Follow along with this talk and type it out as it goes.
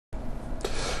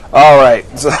All right.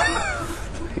 So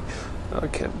I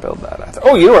can't build that.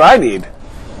 Oh, you know what I need?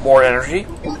 More energy.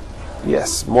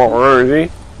 Yes, more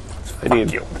energy. I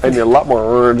need a lot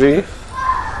more energy.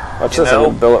 Watch this. I'm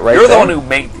gonna build it right You're there. the one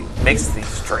who makes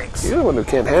these drinks. You're the one who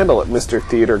can't handle it, Mr.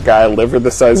 Theater Guy. Liver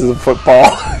the size of a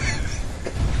football.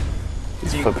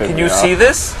 Can you see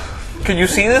this? Can you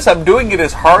see this? I'm doing it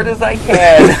as hard as I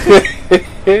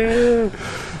can.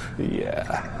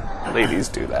 Yeah. Ladies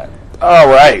do that. All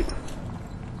right.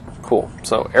 Cool.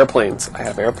 So, airplanes. I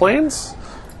have airplanes.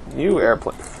 You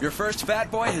airplane. Your first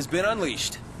fat boy has been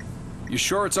unleashed. You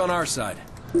sure it's on our side?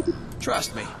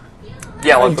 Trust me.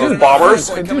 Yeah, like those bombers.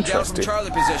 I do Coming down trust from you.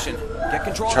 Charlie position. Get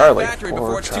control Charlie, of the factory poor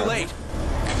before it's too Charlie. late.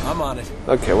 I'm on it.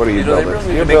 Okay, what are you You know, they building? really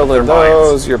need You're to make building their minds.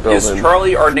 those. You're building. Is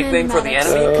Charlie our nickname for the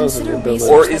enemy? those, and you're building.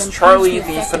 Or is Charlie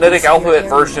the phonetic alphabet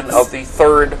version of the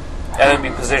third enemy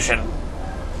position?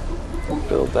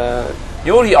 Build that.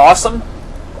 You know what would be awesome?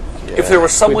 Yeah, If there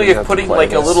was some we way didn't of have to putting play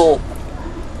like a this. little,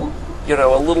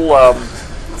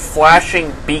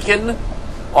 flashing beacon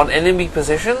on enemy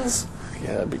positions,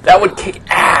 Yeah, that'd be that great. would kick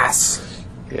ass.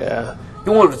 Yeah,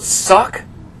 You know what would suck?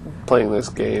 playing this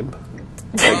game.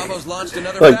 Bravo's launched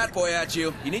another Like- fat boy at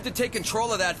you. You need to take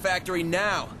control of that factory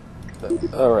now.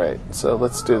 All right, so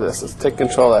let's do this. Let's take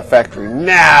control of that factory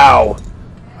now.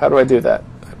 How do I do that?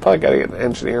 I probably got to get an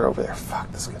engineer over there.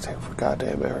 Fuck, this is gonna take for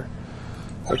goddamn ever.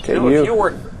 Okay, You know, if you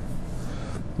were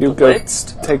you go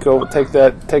blitzed.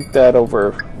 take that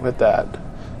over with that.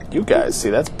 You guys, see,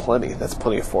 that's plenty. That's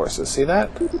plenty of forces. See that?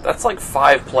 that's like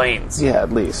 5 planes. Yeah,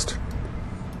 at least.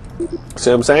 See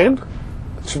what I'm saying?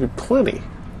 It should be plenty.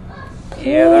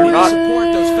 Yeah, they're not.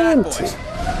 Support those fat boys.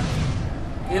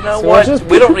 You know So what? just-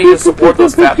 We don't need to support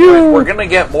those fat boys. We're gonna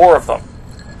get more of them.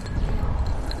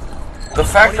 The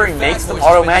factory makes them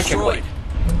auto-magically.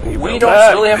 We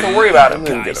don't really have to worry about it.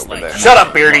 Get over there. Shut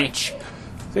up, Beardy.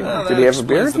 Did he have a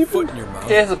beard? The foot in your mouth.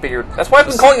 He has a beard. That's why I've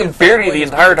been calling him Beardy the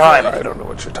entire time. I don't know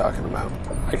what you're talking about.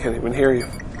 I can't even hear you.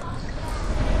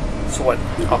 So what?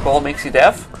 Alcohol makes you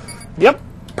deaf? Yep,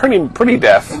 pretty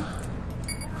deaf. You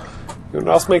know what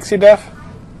else makes you deaf?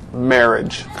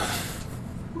 Marriage.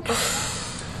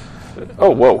 Oh,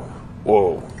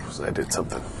 whoa. So I did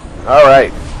something. All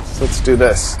right, so let's do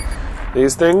this.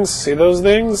 These things, see those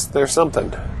things? They're something.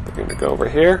 They're going to go over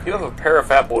here. You have a pair of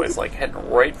fat boys like heading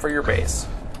right for your base.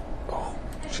 Oh,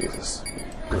 Jesus.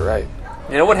 You're right.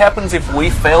 You know what happens if we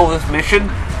fail this mission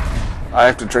I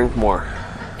have to drink more.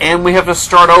 and we have to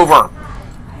start over?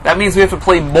 That means we have to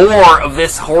play more of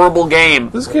this horrible game.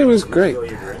 This game is great.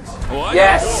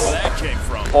 Yes. Where that came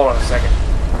from. Hold on a second.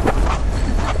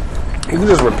 You can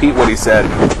just repeat what he said.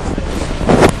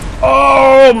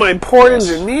 Oh, my poor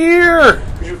engineer!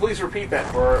 Could you please repeat that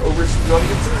for our overseas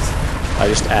audiences? I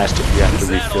just asked if you have to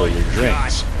refill your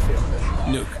drinks.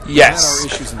 Nuke. Yes.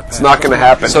 It's not going to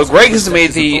happen. So Greg has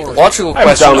made the logical I have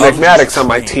question Dominic of... Maddox on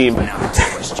my team.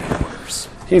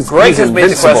 Greg he's has made the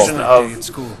invincible. question of...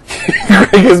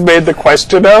 Greg has made the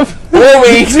question of?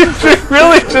 Really?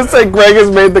 Really? Just say Greg has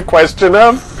made the question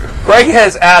of? Greg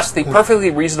has asked the perfectly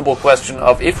reasonable question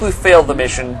of, if we fail the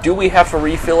mission, do we have to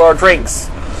refill our drinks?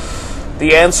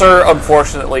 The answer,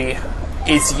 unfortunately,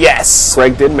 is yes.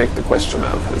 Greg did make the question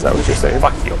of. Is that what you're saying?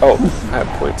 Fuck you. Oh, I have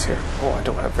points here. Oh, I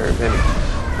don't have very many.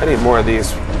 I need more of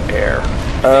these. Air.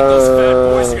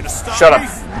 Shut up,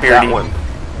 Beardy. That one.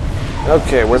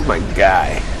 Okay, where's my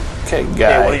guy? Okay, Okay,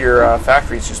 guy. one of your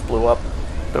factories just blew up.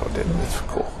 No, it didn't. It's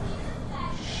cool.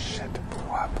 Shit, it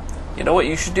blew up. You know what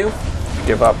you should do?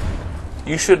 Give up.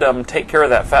 You should take care of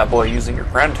that fat boy using your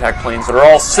ground attack planes that are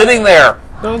all sitting there.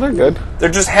 No, they're good. They're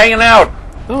just hanging out.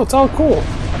 No, it's all cool.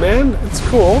 Man, it's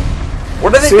cool.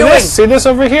 What are they See doing? this? See this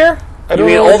over here? I You don't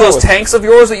mean know all what that those was. tanks of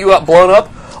yours that you got blown up?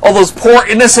 All those poor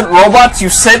innocent robots you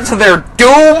sent to their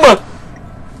doom?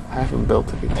 I haven't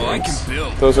built any Oh, I tanks. can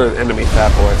build. Those are enemy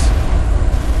fat boys.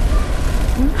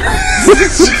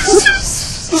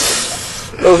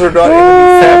 Those are not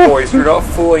enemy fat boys. You're not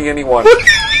fooling anyone.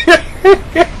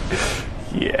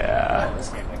 Yeah.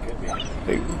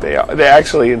 They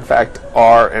actually, in fact,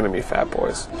 are enemy fat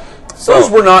boys. Those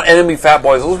were not enemy fat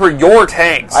boys. Those were your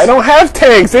tanks. I don't have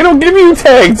tanks. They don't give you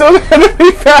tanks. Those are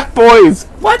enemy fat boys.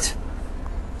 What?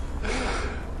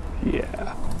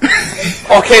 Yeah.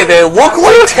 Okay, they look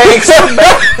like tanks from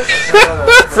back.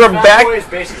 From back. Boys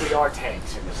basically are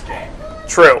tanks in this game.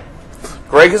 True.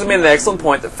 Greg has made an excellent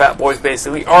point that fat boys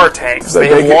basically are tanks. So They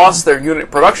they have can- lost their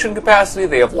unit production capacity.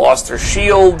 They have lost their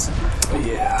shields.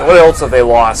 Yeah. What else have they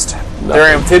lost?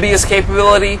 Their amphibious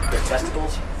capability. Their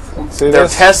testicles. See Their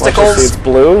this? testicles. Watch, see it's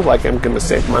blue, like I'm going to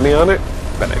save money on it.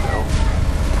 Bet I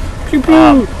go. Pew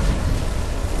pew.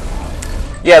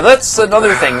 Yeah, that's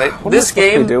another thing. This am I supposed to be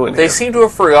game, doing they here? seem to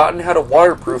have forgotten how to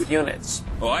waterproof units.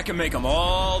 Oh, I can make them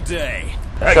all day.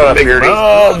 Shut up, Beardy.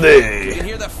 All You day. can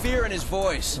hear the fear in his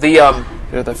voice. The You know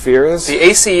what the fear is? The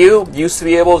ACU used to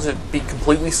be able to be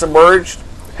completely submerged.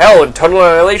 Hell, in Tunnel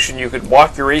Annihilation, you could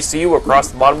walk your ACU across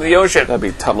the bottom of the ocean. That'd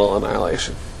be tunnel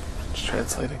annihilation. Just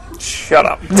translating. Shut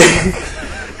up.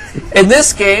 In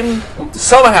this game,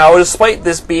 somehow, despite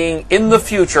this being in the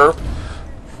future,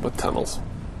 With tunnels.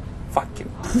 fuck you,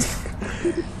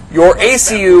 your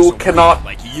ACU cannot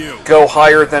Like you. go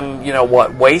higher than,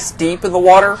 waist deep in the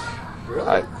water.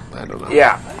 I don't know.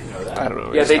 Yeah. I don't know.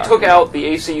 what Yeah, he's they talking took out the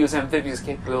ACU's amphibious I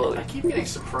capability. keep getting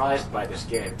surprised by this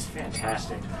game. It's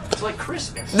fantastic. It's like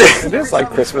Christmas. It is like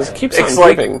Christmas. It keeps It's on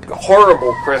like giving.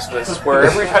 horrible Christmas, where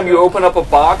every time you open up a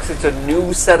box, it's a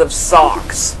new set of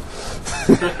socks.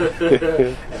 And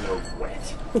they're wet.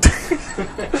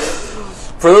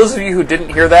 For those of you who didn't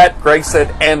hear that, Greg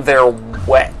said, and they're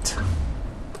wet.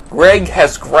 Greg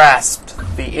has grasped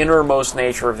the innermost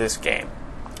nature of this game.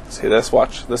 See this?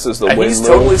 Watch. This is the And win he's move.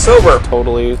 totally sober.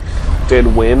 Totally did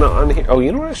win on here. Oh,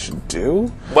 you know what I should do?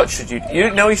 What should you do?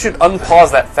 You should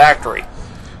unpause that factory.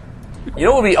 You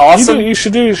know what would be awesome? You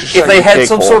should do. You should If shut they your had cake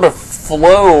some hole. sort of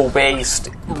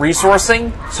flow-based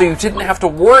resourcing, so you didn't have to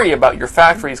worry about your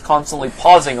factories constantly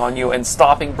pausing on you and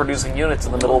stopping producing units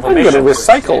in the middle of a I'm going to mission.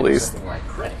 recycle these. Something like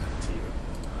credit to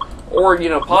you. Or,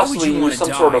 possibly you wanna use some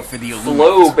die sort of for the Illuminati?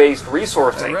 flow-based I'd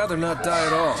resourcing. rather not die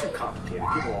at all. Too complicated.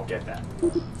 People won't get that.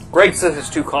 Greg says it's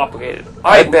too complicated.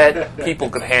 I bet people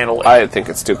could handle it. I think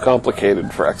it's too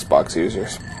complicated for Xbox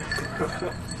users.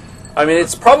 I mean,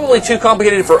 it's probably too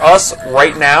complicated for us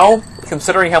right now,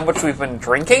 considering how much we've been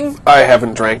drinking. I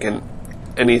haven't drank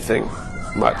anything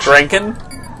much. Drinking?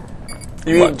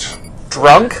 You mean Much.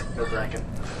 drunk? No drinking.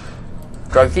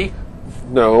 Drunky?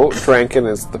 No, drankin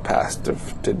is the past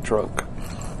of did drunk.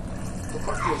 What the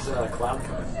fuck is Cloud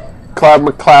coming? Cloud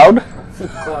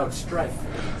McCloud? Cloud Strife.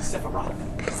 Sephiroth.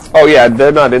 Oh yeah,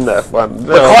 they're not in that one.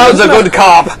 The Cloud's a good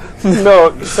cop.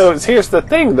 No, so here's the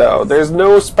thing though. There's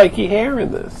no spiky hair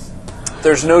in this.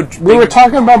 There's no We were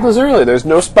talking about this earlier. There's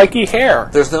no spiky hair,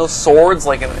 there's no swords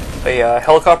like a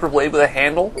helicopter blade with a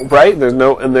handle. right? There's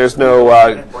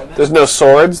no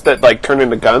swords that like turn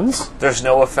into guns. There's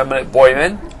no effeminate boy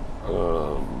man.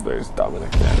 There's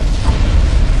Dominic Madden.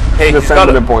 Hey, An he's got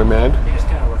effeminate boy man, He just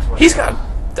kind of looks like. he's got.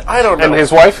 I don't know. and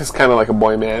his wife is kind of like a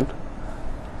boy man.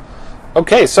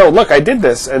 Okay, so look, I did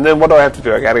this, and then what do I have to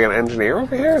do? I got to get an engineer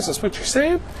over here. Is this what you're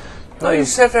saying? No, you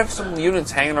just have to have some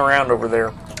units hanging around over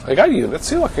there. I got units.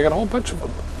 See, look, I got a whole bunch of them.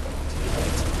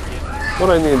 What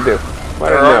do I need to do?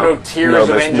 There are no tiers of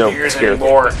there's no engineers tier.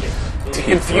 anymore to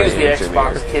confuse the engineers.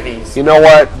 Xbox kiddies. You know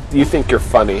what? You think you're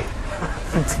funny.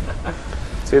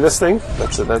 See this thing?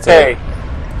 That's it. That's Hey, it.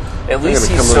 at I'm least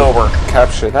gonna he's come sober. and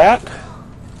capture that.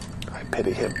 I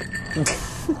pity him.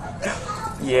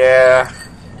 Yeah,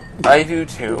 I do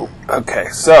too. Okay,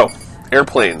 so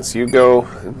airplanes. You go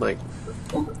and like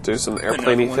do some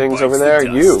airplaney one things bites over the there.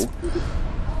 dust. You,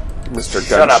 Mr.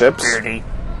 Shut up, Gunships, Beardy.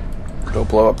 go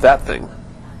blow up that thing,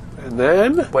 and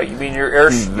then Wait, you mean your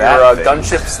That thing.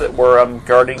 gunships that were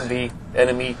guarding the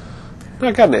enemy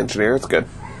I got an engineer. It's good.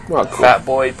 Well, cool. Fat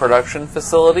Boy production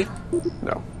facility?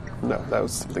 No, that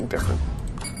was something different.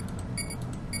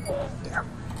 Yeah.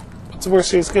 What's the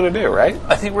worst he's gonna do, right?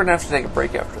 I think we're gonna have to take a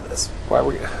break after this. Why are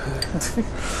we?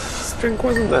 This drink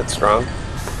wasn't that strong.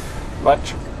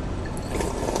 Much.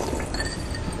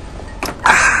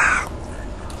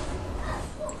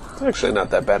 It's actually not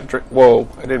that bad a drink. Whoa,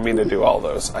 I didn't mean to do all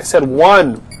those. I said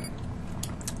one.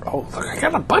 Oh, look, I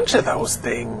got a bunch of those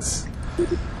things.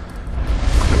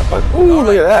 Ooh,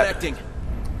 look at that. Connecting.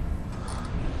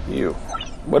 You.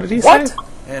 What did he What? say?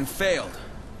 And failed.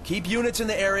 Keep units in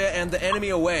the area and the enemy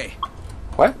away.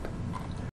 What?